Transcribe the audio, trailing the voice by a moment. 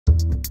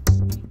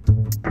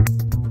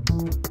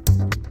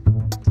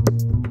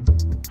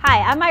Hi,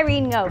 I'm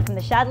Irene Ngo from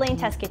the Chatelaine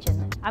Test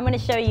Kitchen. I'm going to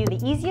show you the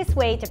easiest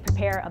way to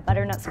prepare a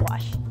butternut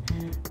squash.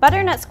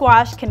 Butternut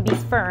squash can be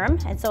firm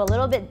and so a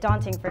little bit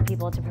daunting for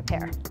people to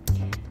prepare.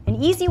 An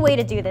easy way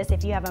to do this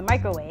if you have a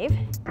microwave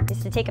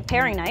is to take a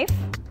paring knife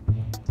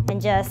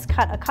and just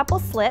cut a couple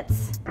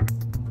slits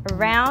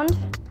around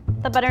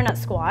the butternut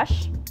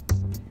squash.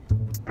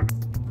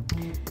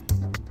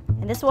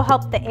 And this will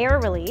help the air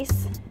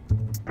release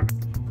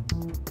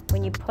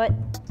when you put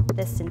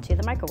this into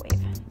the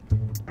microwave.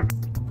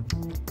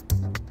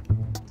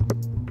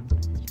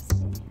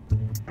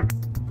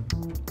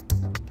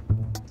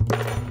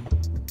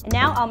 And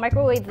now I'll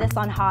microwave this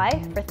on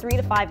high for 3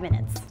 to 5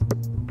 minutes.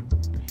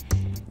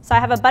 So I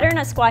have a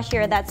butternut squash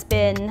here that's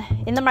been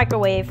in the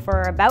microwave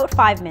for about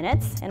 5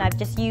 minutes, and I've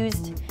just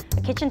used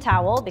a kitchen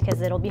towel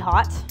because it'll be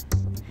hot.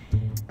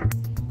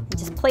 I'm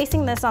just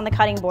placing this on the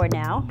cutting board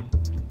now.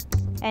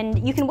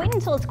 And you can wait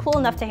until it's cool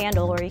enough to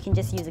handle, or you can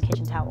just use a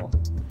kitchen towel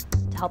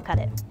to help cut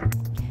it.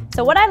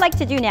 So what I like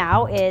to do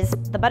now is,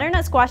 the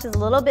butternut squash is a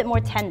little bit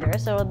more tender,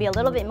 so it'll be a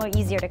little bit more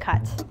easier to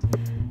cut.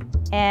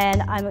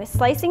 And I'm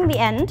slicing the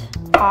end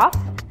off,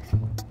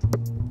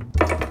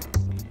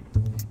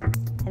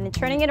 and then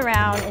turning it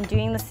around and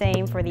doing the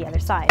same for the other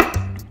side.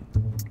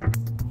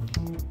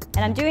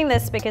 And I'm doing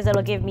this because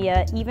it'll give me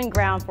an even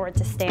ground for it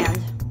to stand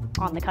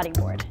on the cutting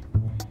board.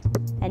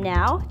 And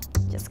now,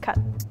 just cut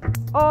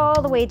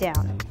all the way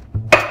down.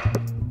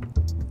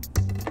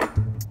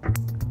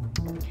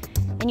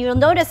 And you'll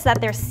notice that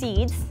there's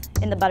seeds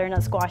in the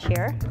butternut squash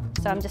here.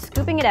 So I'm just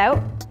scooping it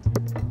out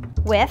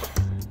with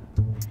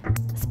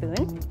a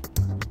spoon.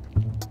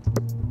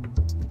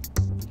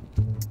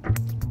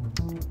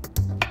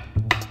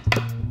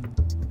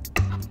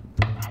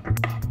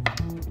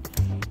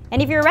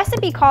 And if your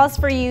recipe calls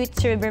for you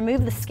to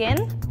remove the skin,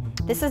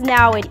 this is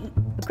now a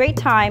great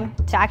time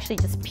to actually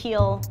just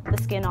peel the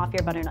skin off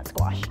your butternut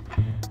squash.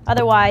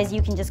 Otherwise,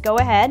 you can just go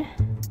ahead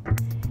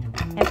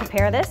and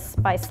prepare this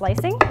by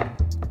slicing.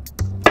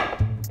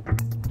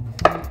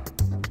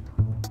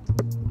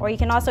 Or you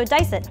can also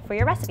dice it for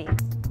your recipe.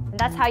 And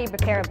that's how you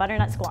prepare a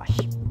butternut squash.